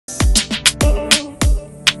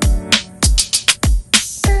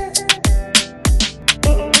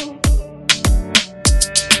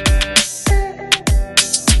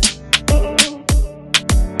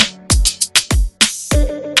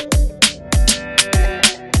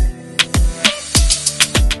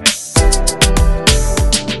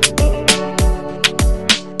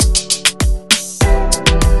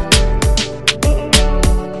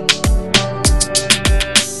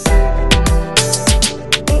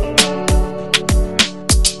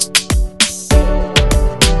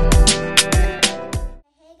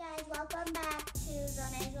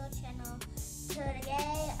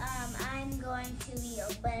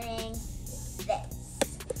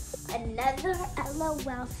our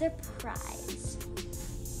LOL surprise.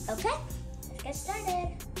 Okay, let's get started.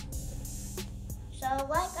 So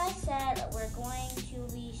like I said, we're going to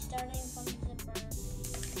be starting from the zipper.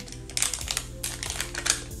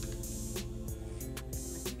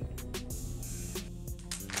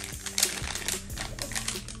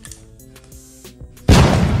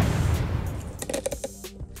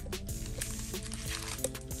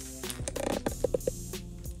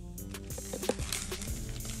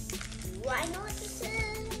 I know what this is.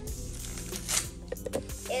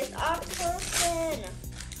 It's our person.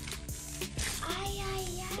 Ay,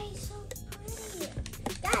 so pretty.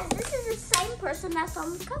 Guys, this is the same person that's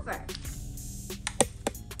on the cover.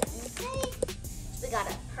 Okay, we got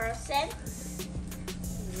a person.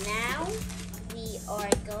 Now we are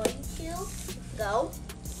going to go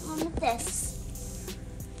on with this.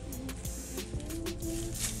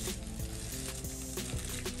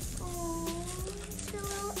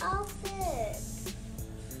 Outfit.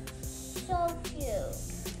 So cute.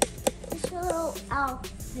 This little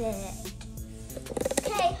outfit.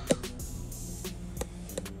 Okay.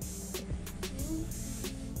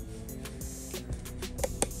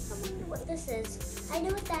 I wonder what this is. I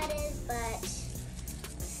know what that is, but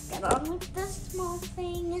let's get on with the small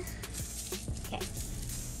thing. Okay.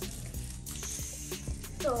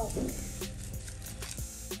 So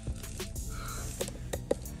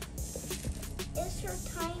her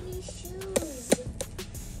tiny shoes.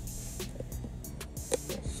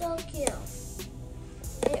 So cute.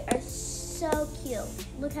 They are so cute.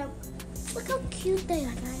 Look how cute they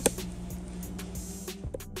are, guys.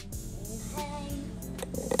 Okay.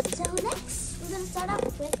 So next, we're gonna start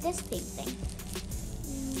off with this pink thing.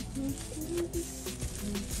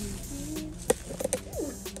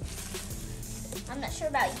 I'm not sure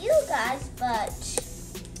about you guys, but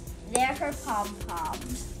they're her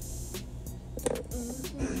pom-poms.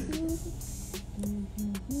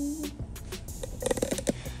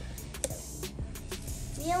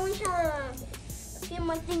 We only have a few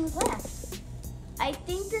more things left. I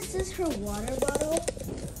think this is her water bottle.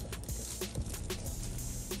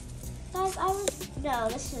 Guys, no,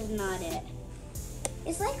 this is not it.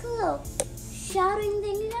 It's like a little shouting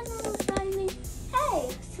thing. You guys know what shouting means?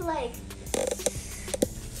 Hey, to like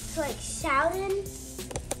shouting.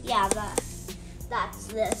 Yeah, that's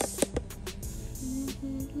this.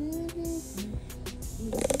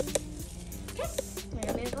 Okay, we're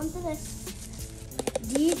gonna move on to this.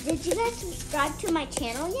 Did you guys subscribe to my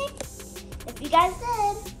channel yet? If you guys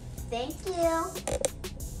did, thank you.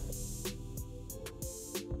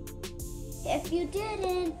 If you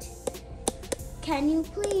didn't, can you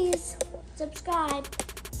please subscribe?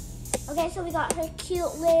 Okay, so we got her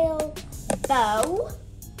cute little bow.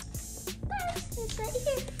 It's right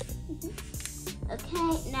here.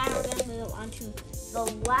 Okay, now we're gonna move on to the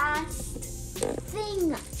last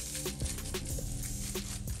thing.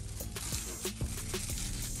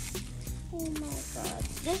 Oh my god.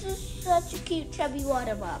 This is such a cute chubby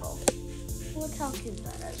water bottle. Look how cute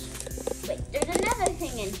that is. Wait, there's another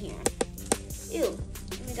thing in here. Ew.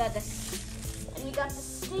 And we got this. And we got the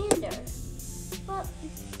standard.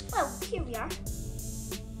 Well, here we are.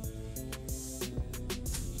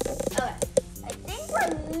 Okay. I think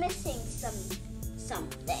we're missing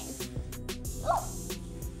something. Oh.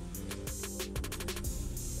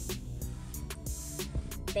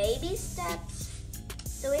 Baby steps.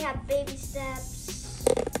 So we have baby steps.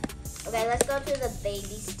 Okay, let's go through the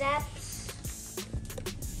baby steps.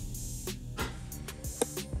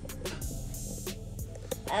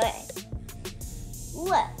 Okay.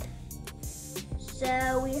 Look.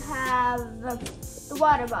 So we have the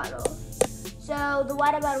water bottle. So the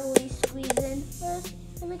water bottle we squeeze in first,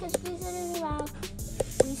 and we can squeeze it in her mouth.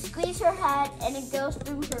 We squeeze her head, and it goes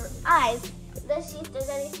through her eyes. Let's see if there's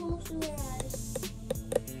any holes through her eyes.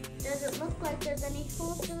 Doesn't look like there's any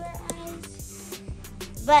holes through her eyes.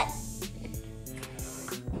 But,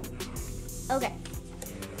 okay.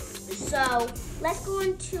 So, let's go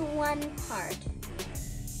into one part.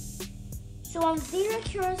 So, I'm very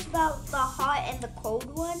curious about the hot and the cold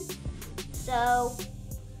one. So,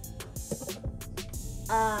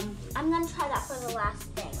 I'm gonna try that for the last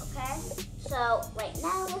thing, okay? So, right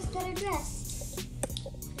now, let's get her dressed.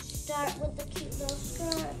 Start with the cute little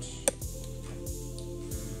skirt.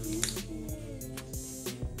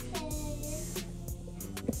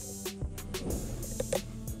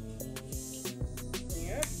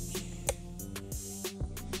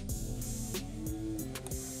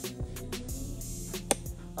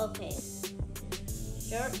 Okay,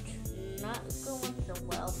 shirt not going so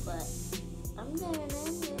well, but I'm gonna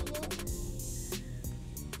make it.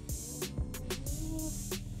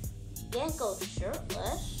 Can't go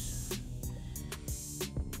shirtless.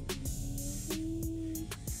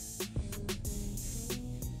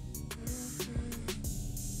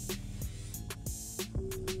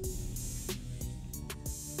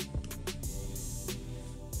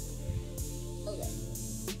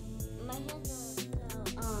 my hands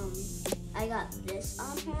are I got this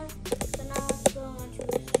on her. So now let's go on to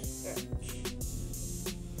the search.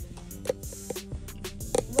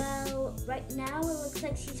 Well, right now it looks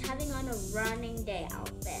like she's having on a running day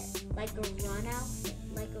outfit. Like a run outfit.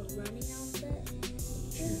 Like a running outfit.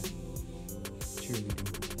 Cheerleading.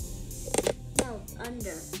 No,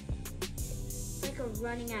 under. Like a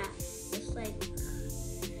running out. It's like,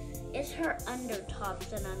 it's her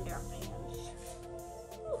undertops and underpants.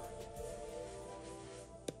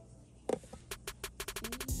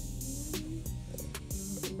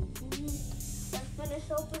 Let's finish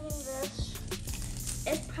opening this.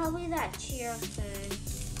 It's probably that cheer thing.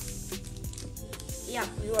 Yeah,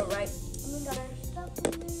 you were right. And we got our stuff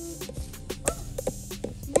in there.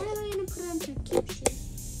 Now we're gonna put on some cute shoes.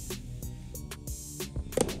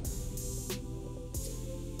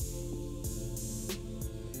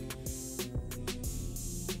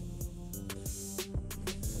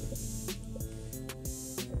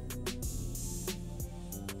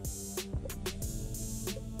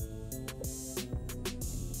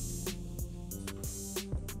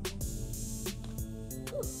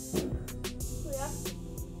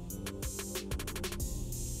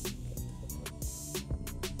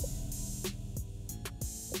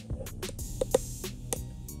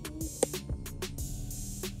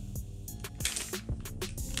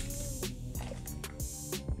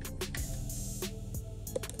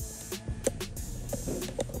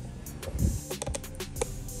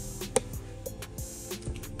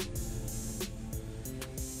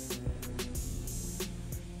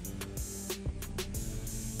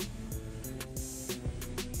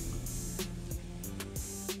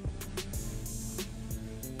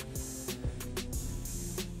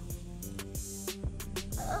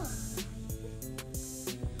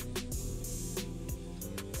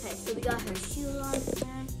 So we got her shoes on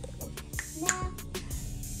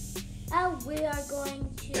now we are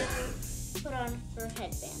going to put on her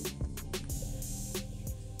headband.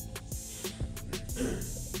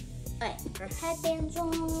 Alright, her headband's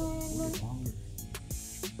on.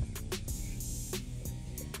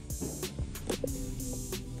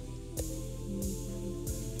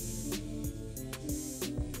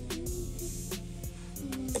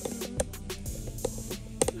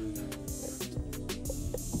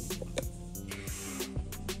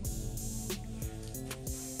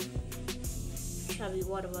 Chubby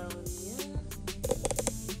water bottle, yeah.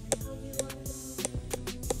 Chubby water bottle.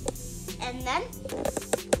 And then,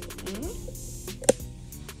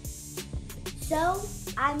 so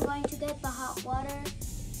I'm going to get the hot water,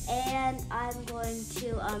 and I'm going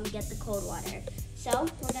to get the cold water. So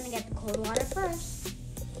we're gonna get the cold water first.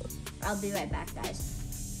 I'll be right back, guys.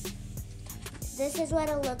 This is what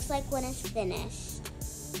it looks like when it's finished.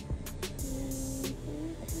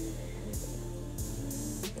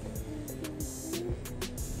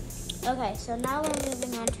 Okay, so now we're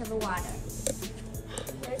moving on to the water.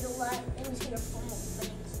 There's a lot of things here for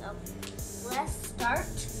opening, so let's start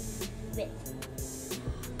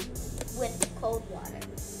with the cold water.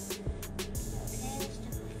 Okay, let's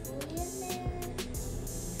stuff it fully in there.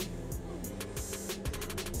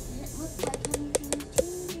 Does it look like anything's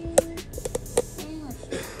changing? And let's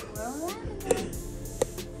just throw that in there.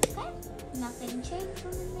 Okay, nothing changed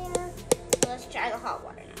from in there. So let's try the hot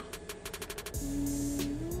water now.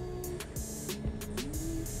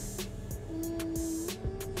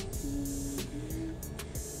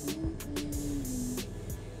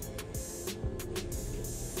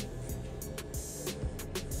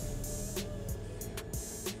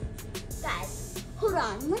 Hold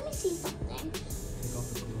on, let me see something. Take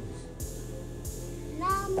off the clothes.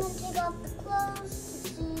 Now I'm gonna take off the clothes to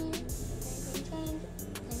see if anything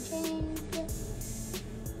changed.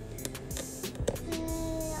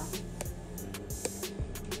 Yeah.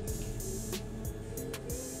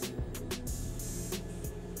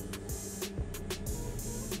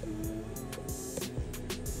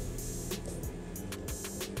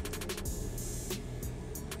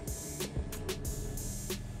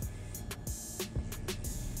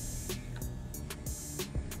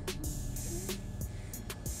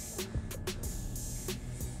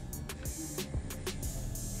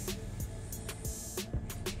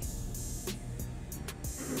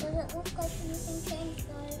 Doesn't look like anything changed,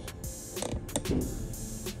 guys.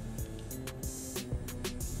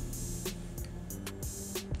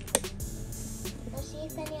 Let's see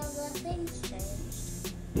if any of the things changed.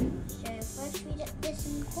 So first we dip this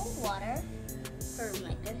in cold water for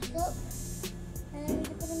microscope, and then we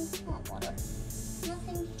dip it in hot water.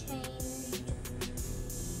 Nothing changed.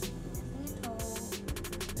 Nothing at all.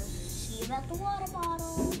 Let's see about the water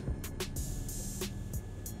bottle.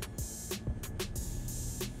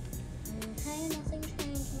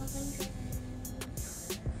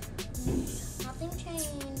 nothing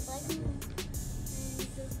changed. Like,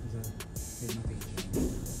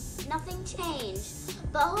 nothing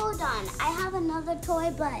changed. But hold on, I have another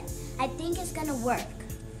toy, but I think it's gonna work.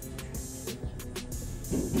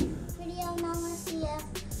 Video, now let's see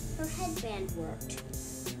if her headband worked.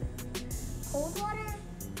 Cold water,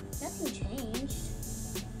 nothing changed.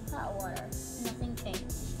 Hot water, nothing changed.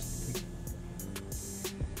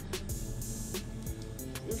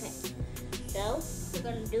 Okay, so we're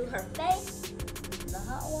gonna do her face, the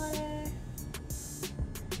hot water.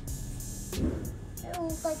 It don't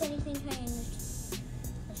look like anything changed.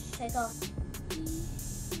 Let's take off.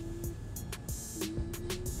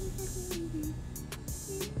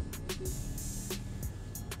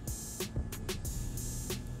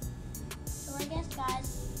 So I guess, guys,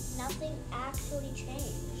 nothing actually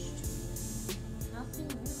changed. Nothing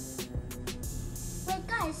new. Wait,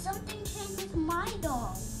 guys, something changed with my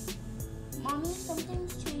dog. Mommy,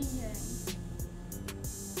 something's changing.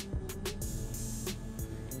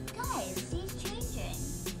 Guys, he's changing.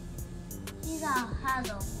 He has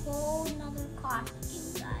a whole nother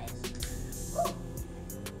costume, guys. Ooh.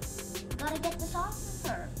 Gotta get this off of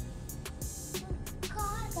her. Oh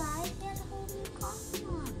God, guys, he has a whole new costume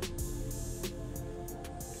on.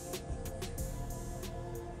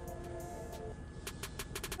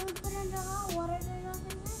 When we put it in the hot water, there's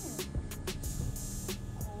nothing there.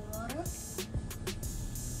 Cold water.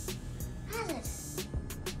 Has it?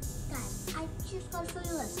 Guys, I just gotta show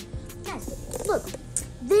you this. Guys, look.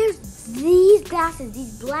 There's these glasses,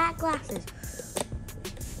 these black glasses.